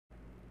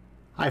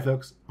Hi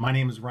folks, my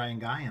name is Ryan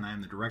Guy and I'm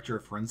the Director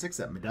of Forensics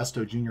at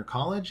Modesto Junior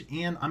College,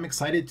 and I'm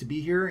excited to be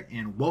here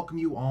and welcome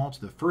you all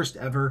to the first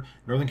ever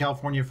Northern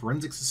California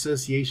Forensics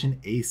Association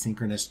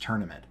Asynchronous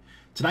Tournament.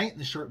 Tonight in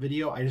this short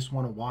video, I just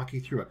want to walk you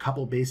through a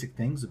couple basic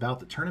things about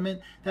the tournament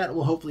that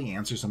will hopefully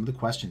answer some of the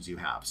questions you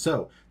have.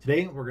 So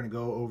today we're going to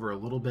go over a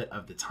little bit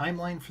of the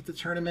timeline for the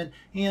tournament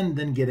and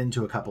then get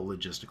into a couple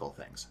logistical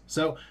things.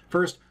 So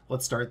first,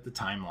 let's start the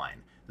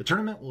timeline. The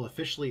tournament will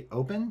officially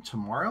open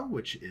tomorrow,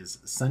 which is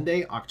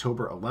Sunday,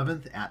 October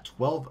 11th at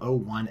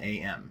 12:01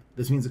 a.m.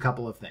 This means a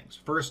couple of things.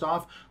 First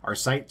off, our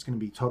site's going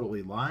to be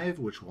totally live,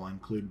 which will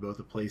include both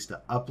a place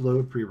to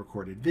upload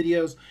pre-recorded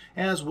videos,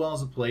 as well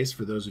as a place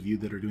for those of you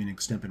that are doing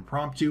Extemp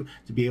Impromptu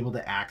to be able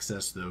to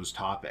access those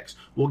topics.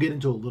 We'll get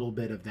into a little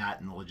bit of that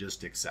in the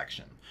logistics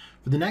section.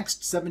 For the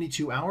next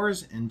 72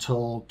 hours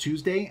until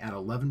Tuesday at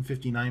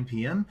 11:59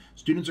 p.m.,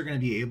 students are going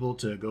to be able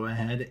to go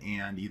ahead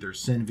and either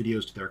send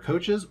videos to their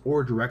coaches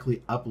or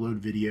directly upload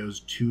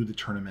videos to the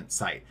tournament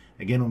site.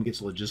 Again, when we get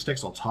to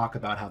logistics, I'll talk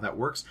about how that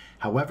works.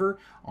 However,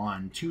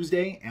 on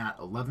Tuesday at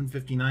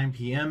 11:59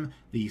 p.m.,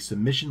 the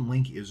submission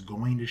link is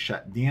going to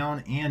shut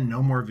down and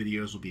no more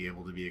videos will be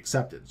able to be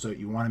accepted. So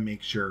you want to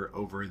make sure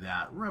over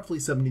that roughly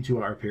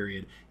 72-hour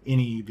period,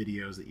 any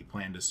videos that you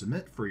plan to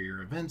submit for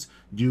your events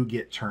do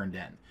get turned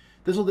in.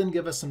 This will then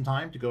give us some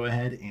time to go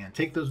ahead and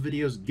take those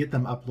videos, get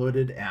them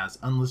uploaded as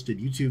unlisted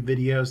YouTube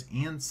videos,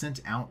 and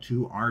sent out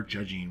to our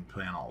judging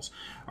panels.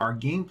 Our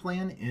game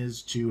plan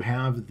is to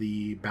have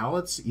the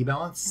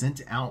e-ballots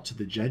sent out to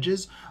the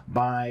judges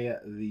by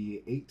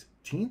the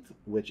 18th,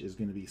 which is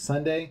going to be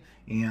Sunday,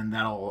 and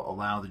that'll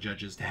allow the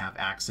judges to have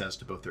access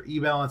to both their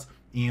e-ballots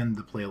and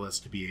the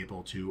playlist to be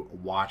able to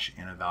watch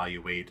and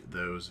evaluate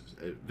those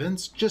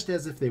events just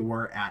as if they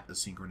were at a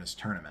synchronous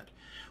tournament.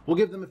 We'll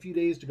give them a few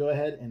days to go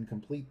ahead and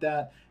complete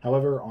that.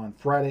 However, on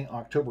Friday,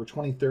 October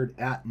 23rd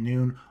at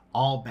noon,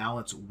 all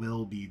ballots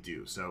will be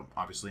due. So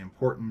obviously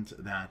important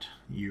that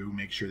you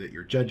make sure that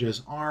your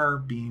judges are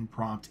being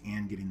prompt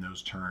and getting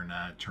those turn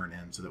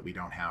in so that we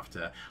don't have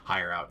to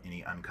hire out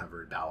any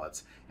uncovered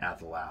ballots at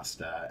the last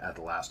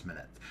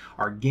minute.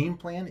 Our game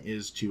plan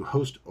is to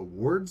host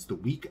awards the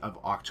week of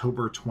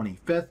October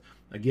 25th.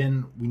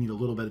 Again, we need a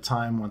little bit of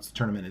time once the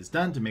tournament is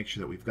done to make sure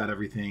that we've got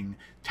everything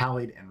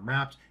tallied and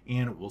wrapped,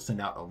 and we'll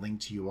send out a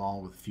link to you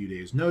all with a few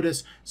days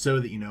notice so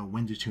that you know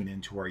when to tune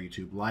into our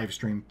YouTube live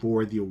stream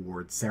for the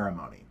award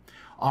ceremony.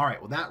 All right,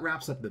 well, that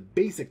wraps up the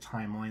basic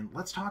timeline.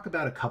 Let's talk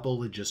about a couple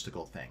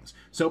logistical things.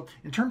 So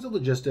in terms of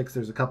logistics,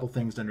 there's a couple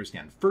things to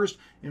understand. First,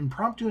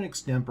 Impromptu and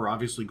Extemp are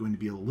obviously going to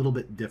be a little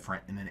bit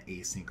different in an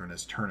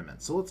asynchronous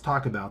tournament. So let's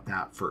talk about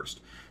that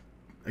first.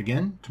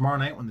 Again, tomorrow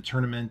night when the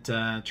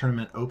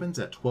tournament opens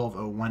at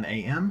 12:01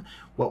 a.m.,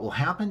 what will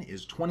happen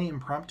is 20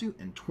 impromptu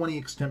and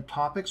 20 extemp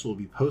topics will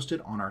be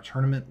posted on our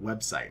tournament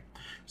website.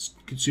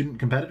 Student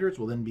competitors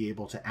will then be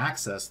able to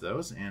access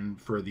those, and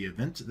for the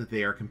event that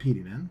they are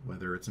competing in,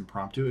 whether it's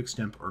impromptu,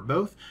 extemp, or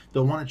both,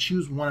 they'll want to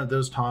choose one of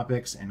those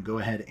topics and go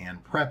ahead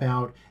and prep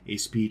out a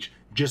speech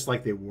just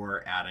like they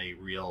were at a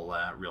real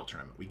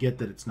tournament. We get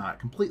that it's not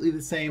completely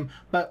the same,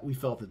 but we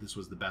felt that this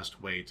was the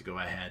best way to go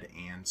ahead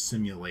and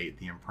simulate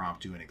the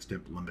impromptu and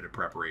extemp limited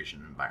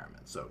preparation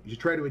environment. So you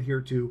try to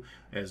adhere to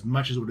as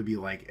much as it would be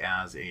like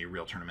as a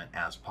real tournament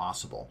as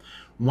possible.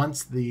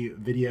 Once the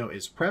video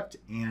is prepped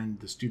and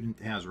the student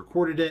has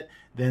recorded it,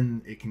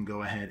 then it can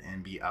go ahead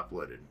and be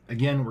uploaded.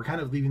 Again, we're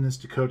kind of leaving this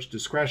to coach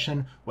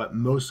discretion. What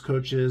most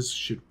coaches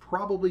should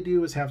probably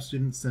do is have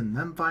students send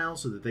them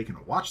files so that they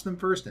can watch them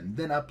first and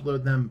then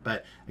upload them.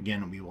 But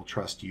again, we will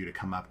trust you to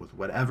come up with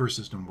whatever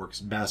system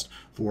works best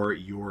for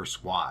your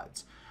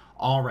squads.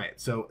 All right,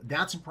 so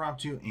that's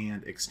impromptu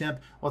and extemp.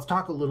 Let's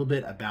talk a little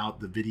bit about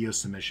the video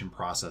submission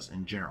process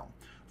in general.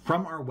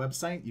 From our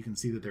website, you can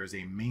see that there's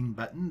a main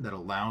button that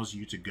allows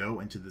you to go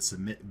into the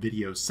submit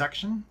video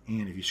section.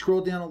 And if you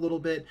scroll down a little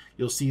bit,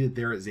 you'll see that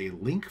there is a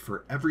link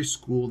for every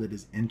school that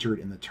is entered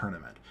in the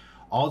tournament.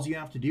 All you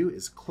have to do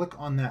is click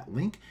on that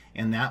link,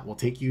 and that will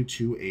take you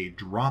to a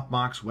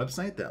Dropbox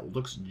website that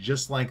looks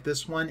just like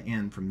this one.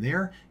 And from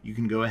there, you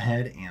can go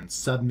ahead and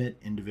submit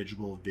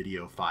individual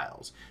video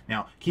files.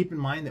 Now, keep in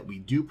mind that we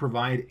do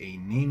provide a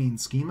naming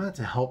schema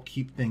to help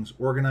keep things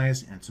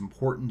organized, and it's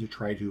important to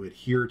try to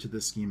adhere to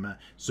the schema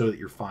so that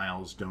your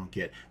files don't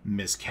get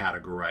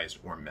miscategorized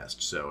or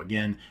missed. So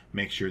again,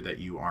 make sure that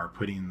you are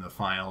putting the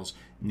files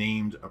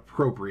named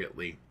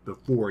appropriately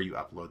before you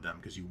upload them,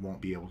 because you won't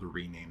be able to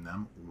rename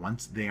them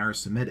once they are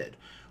submitted.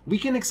 We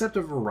can accept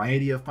a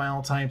variety of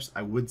file types.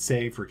 I would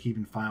say for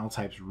keeping file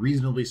types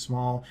reasonably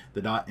small, the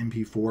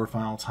 .mp4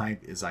 file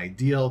type is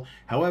ideal.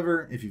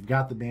 However, if you've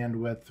got the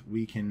bandwidth,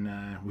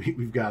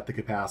 we've got the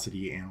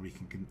capacity, and we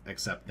can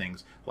accept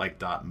things like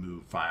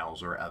 .mov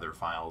files or other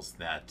files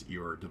that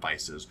your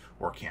devices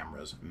or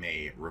cameras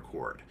may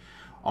record.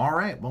 All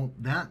right, well,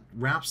 that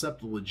wraps up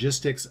the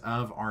logistics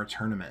of our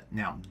tournament.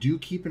 Now, do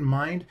keep in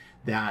mind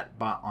that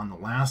on the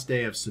last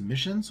day of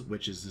submissions,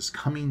 which is this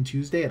coming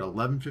Tuesday at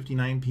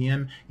 11:59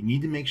 p.m., you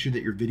need to make sure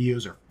that your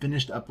videos are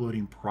finished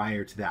uploading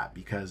prior to that,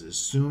 because as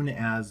soon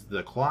as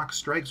the clock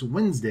strikes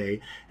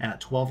Wednesday at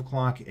 12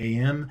 o'clock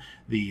a.m.,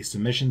 the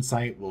submission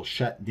site will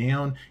shut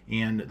down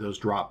and those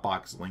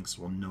Dropbox links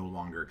will no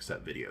longer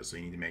accept videos. So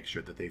you need to make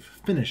sure that they've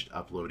finished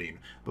uploading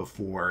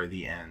before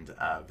the end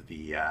of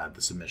the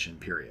submission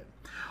period.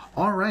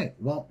 All right,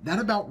 well, that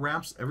about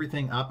wraps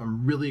everything up.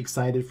 I'm really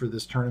excited for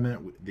this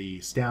tournament. The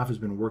staff has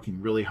been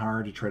working really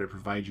hard to try to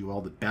provide you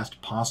all the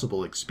best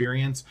possible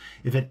experience.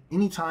 If at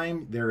any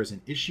time there is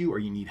an issue or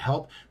you need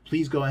help,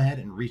 please go ahead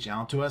and reach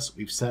out to us.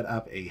 We've set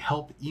up a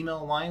help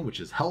email line, which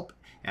is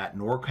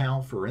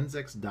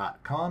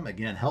help@norcalforensics.com.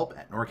 Again,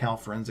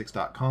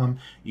 help@norcalforensics.com.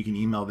 You can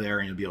email there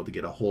and you'll be able to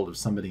get a hold of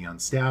somebody on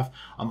staff.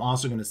 I'm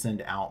also going to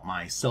send out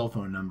my cell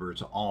phone number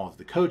to all of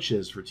the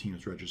coaches for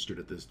teams registered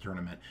at this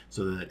tournament,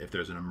 so that if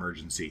there's an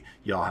emergency,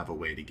 y'all have a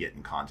way to get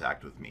in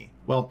contact with me.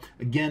 Well,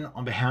 again,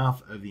 on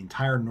behalf of the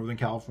entire Northern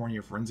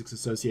California Forensics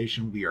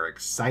Association, we are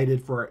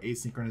excited for our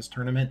asynchronous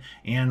tournament,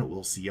 and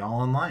we'll see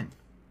y'all online.